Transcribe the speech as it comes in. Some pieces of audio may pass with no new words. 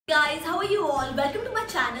Guys, how are you all? Welcome to my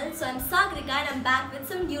channel. So I'm Sagrika and I'm back with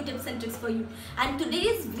some new tips and tricks for you. And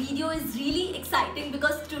today's video is really exciting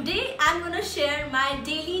because today I'm gonna share my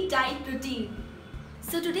daily diet routine.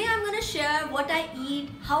 So today I'm gonna share what I eat,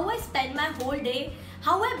 how I spend my whole day,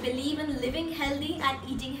 how I believe in living healthy and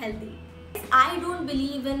eating healthy. I don't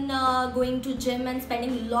believe in going to gym and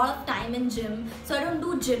spending a lot of time in gym. So I don't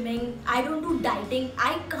do gymming, I don't do dieting,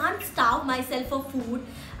 I can't starve myself for food.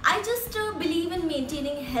 I just believe in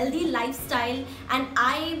maintaining healthy lifestyle, and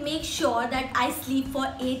I make sure that I sleep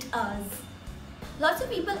for 8 hours. Lots of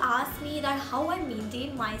people ask me that how I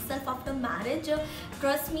maintain myself after marriage.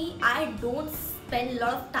 Trust me, I don't spend a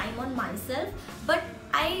lot of time on myself, but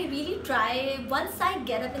I really try. Once I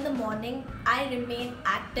get up in the morning, I remain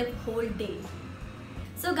active whole day.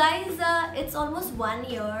 So guys, it's almost 1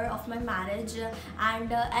 year of my marriage,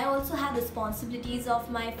 and I also have responsibilities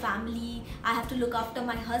of my family. I have to look after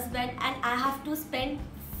my husband, and I have to spend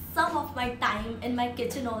some of my time in my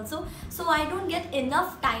kitchen also, so I don't get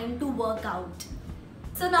enough time to work out.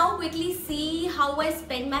 So now quickly see how I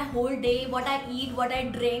spend my whole day, what I eat, what I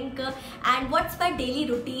drink, and what's my daily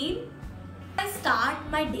routine. I start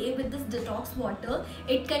my day with this detox water.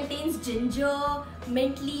 It contains ginger,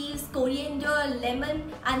 mint leaves, coriander,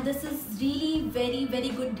 lemon, and this is really very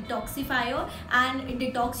good detoxifier, and it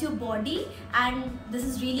detox your body, and this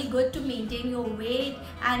is really good to maintain your weight.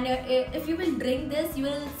 And if you will drink this, you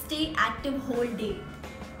will stay active whole day.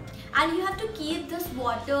 And you have to keep this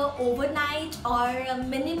water overnight or a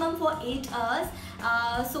minimum for 8 hours,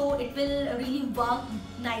 so it will really work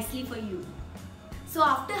nicely for you. So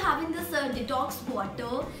after having this detox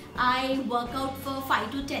water, I work out for 5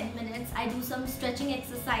 to 10 minutes. I do some stretching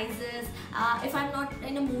exercises. If I'm not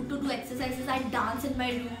in a mood to do exercises, I dance in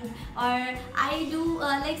my room, or I do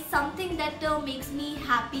like something that makes me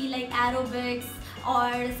happy, like aerobics,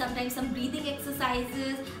 or sometimes some breathing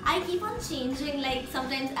exercises. I keep on changing, like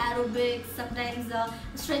sometimes aerobics, sometimes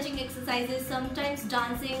stretching exercises, sometimes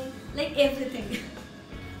dancing, like everything.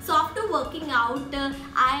 So after working out,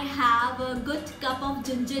 I have a good cup of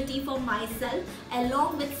ginger tea for myself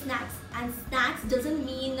along with snacks. And snacks doesn't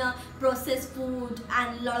mean processed food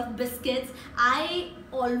and a lot of biscuits. I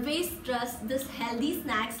always trust this healthy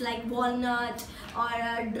snacks like walnut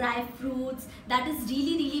or dry fruits. That is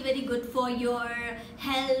really very good for your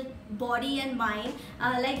health, body and mind.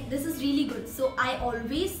 Like this is really good, so I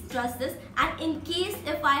always trust this. And in case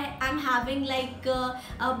if I am having like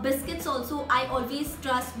biscuits also, I always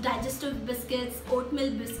trust digestive biscuits,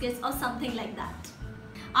 oatmeal biscuits or something like that.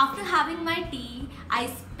 After having my tea, I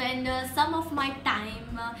spend some of my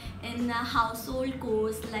time in household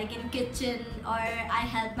chores, like in kitchen, or I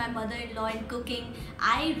help my mother-in-law in cooking.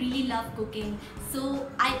 I really love cooking, so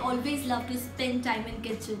I always love to spend time in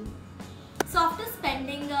kitchen. So after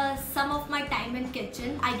spending some of my time in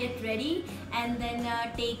kitchen, I get ready and then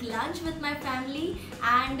take lunch with my family.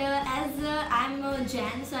 And as I'm a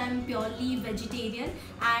Jain, so I'm purely vegetarian,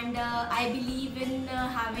 and I believe in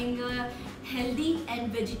having healthy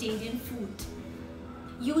and vegetarian food.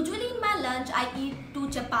 Usually in my lunch, I eat 2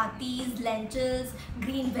 chapatis, lentils,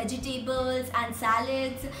 green vegetables and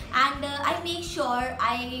salads, and I make sure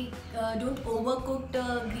I don't overcook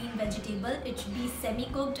the green vegetable. It should be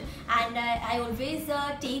semi-cooked, and I always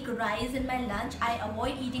take rice in my lunch. I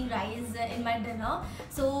avoid eating rice in my dinner.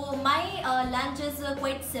 So my lunch is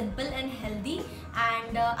quite simple and healthy,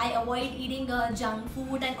 and I avoid eating junk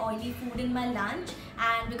food and oily food in my lunch.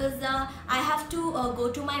 And because I have to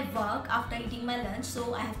go to my work after eating my lunch,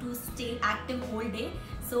 so I have to stay active whole day.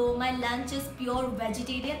 So my lunch is pure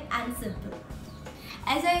vegetarian and simple.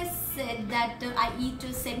 As I said that I eat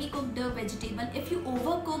semi-cooked vegetable. If you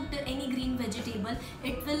overcooked any green vegetable,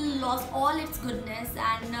 it will lose all its goodness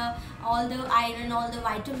and all the iron, all the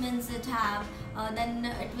vitamins it have. Then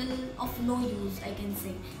it will of no use, I can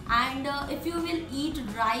say. And if you will eat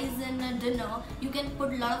rice in dinner, you can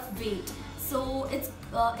put a lot of weight. So it's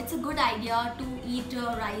a good idea to eat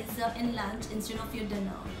rice in lunch instead of your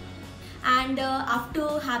dinner. And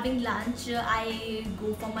after having lunch, I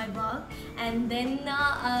go for my work, and then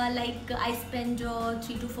like I spend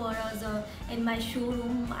 3 to 4 hours in my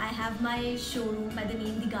showroom. I have my showroom by the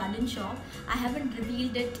name The Garden Shop. I haven't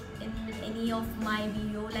revealed it in any of my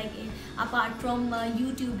video, like apart from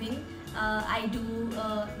YouTubing. I do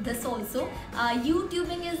this also.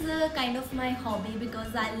 YouTubing is a kind of my hobby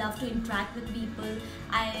because I love to interact with people.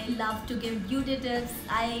 I love to give beauty tips.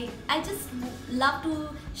 I just love to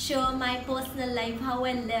share my personal life, how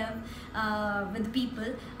I live with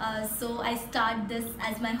people. So I start this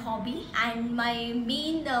as my hobby, and my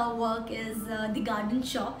main work is the garden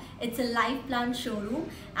shop. It's a live plant showroom,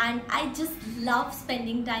 and I just love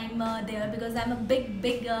spending time there because I'm a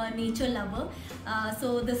big nature lover.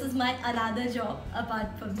 So this is my another job apart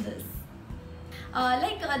from this.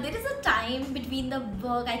 There is a time between the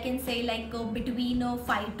work, I can say, like between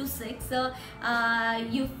 5 to 6,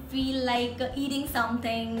 you feel like eating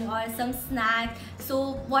something or some snack.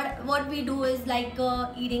 So what we do is like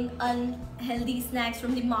eating unhealthy snacks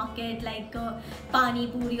from the market, like pani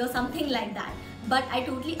puri or something like that. But I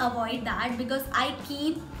totally avoid that because I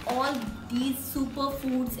keep all these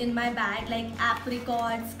superfoods in my bag, like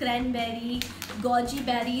apricots, cranberry, goji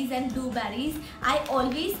berries and blueberries. I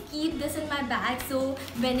always keep this in my bag, so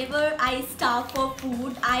whenever I starve for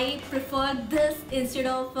food, I prefer this instead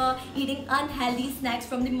of eating unhealthy snacks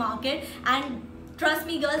from the market. And trust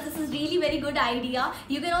me girls, this is really very good idea.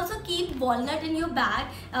 You can also keep walnut in your bag.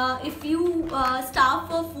 If you starve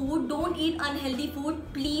for food, don't eat unhealthy food.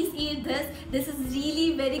 Please eat this. This is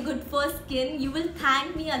really very good for skin. You will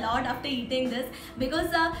thank me a lot after eating this,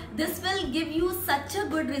 because this will give you such a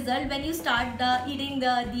good result when you start eating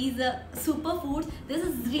these superfoods. This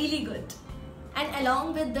is really good. And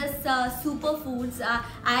along with this superfoods,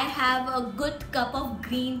 I have a good cup of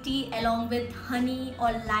green tea along with honey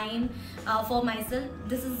or lime for myself.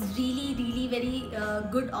 This is really very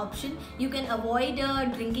good option. You can avoid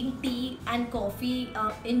drinking tea and coffee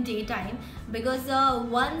in daytime, because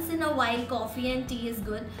once in a while coffee and tea is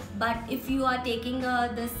good, but if you are taking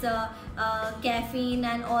this caffeine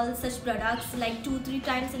and all such products like 2-3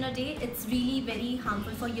 times in a day, it's really very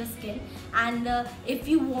harmful for your skin. And if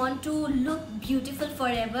you want to look beautiful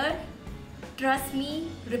forever, trust me,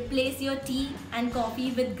 replace your tea and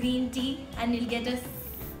coffee with green tea and you'll get a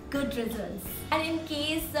good results. And in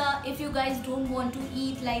case if you guys don't want to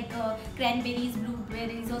eat like cranberries,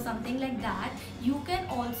 blueberries or something like that, you can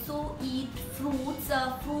also eat fruits.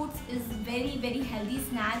 Fruits is very healthy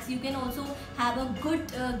snacks. You can also have a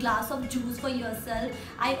good glass of juice for yourself.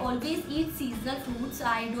 I always eat seasonal fruits.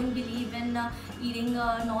 I don't believe in eating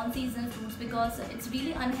non-seasonal fruits because it's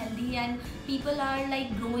really unhealthy and people are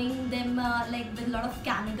like growing them like with a lot of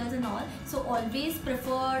chemicals and all. So always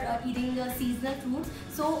prefer eating seasonal fruits.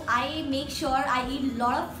 So I make sure I eat a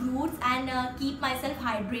lot of fruits and keep myself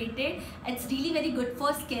hydrated. It's really very good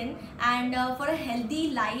for skin, and for a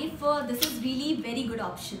healthy life, this is really very good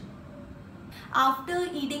option. After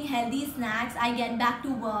eating healthy snacks, I get back to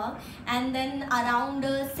work, and then around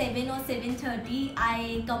 7 or 7:30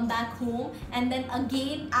 I come back home, and then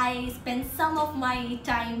again I spend some of my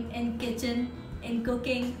time in kitchen, in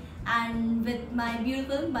cooking and with my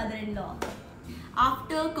beautiful mother-in-law.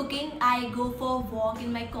 After cooking, I go for a walk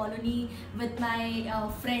in my colony with my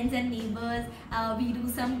friends and neighbors. We do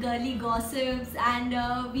some girly gossips and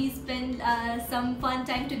we spend some fun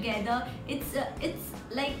time together. It's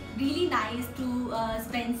like really nice to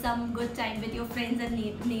spend some good time with your friends and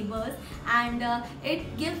neighbors, and it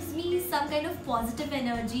gives me some kind of positive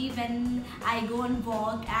energy when I go and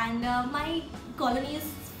walk. And my colony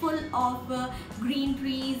is full of green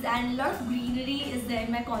trees and a lot of greenery is there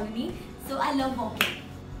in my colony. So I love walking.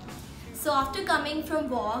 So after coming from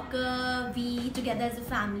walk, we together as a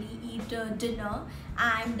family eat dinner,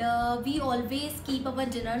 and we always keep our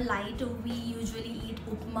dinner light. We usually eat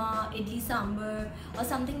upma, idli sambar or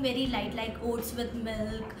something very light like oats with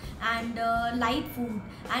milk and light food.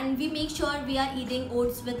 And we make sure we are eating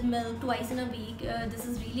oats with milk twice in a week. This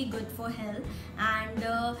is really good for health. And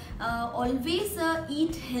always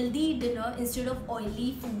eat healthy dinner instead of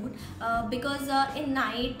oily food, because in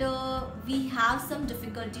night we have some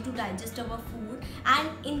difficulty to digest our food,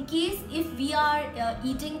 and in case if we are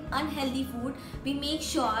eating unhealthy food, we make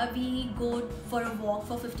sure we go for a walk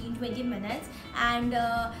for 15-20 minutes, and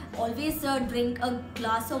always drink a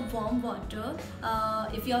glass of warm water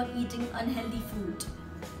if you are eating unhealthy food.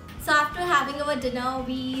 So after having our dinner,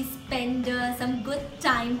 we spend some good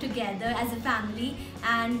time together as a family,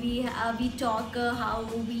 and we talk how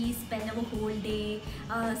we spend our whole day,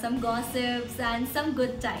 some gossips and some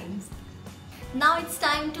good times. Now it's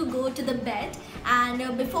time to go to the bed,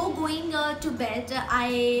 and before going to bed,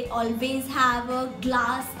 I always have a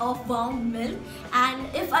glass of warm milk,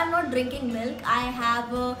 and if I'm not drinking milk, I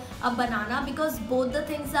have a banana, because both the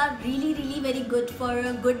things are really very good for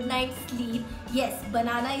a good night's sleep. Yes,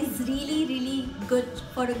 banana is really good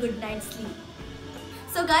for a good night's sleep.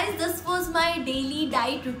 So guys, this was my daily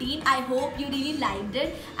diet routine. I hope you really liked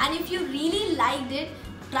it, and if you really liked it,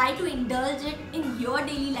 try to indulge it in your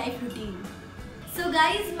daily life routine. So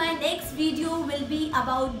guys, my next video will be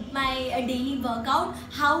about my daily workout,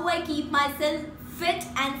 how I keep myself fit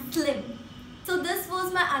and slim. So this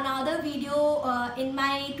was my another video in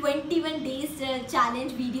my 21 days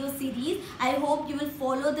challenge video series. I hope you will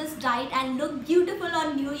follow this diet and look beautiful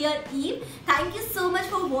on New Year Eve. Thank you so much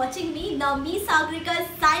for watching me. Now me, Sagrika, is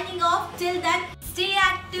signing off. Till then, stay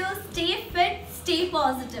active, stay fit, stay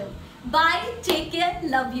positive. Bye, take care,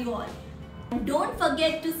 love you all. Don't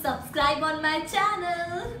forget to subscribe on my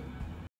channel.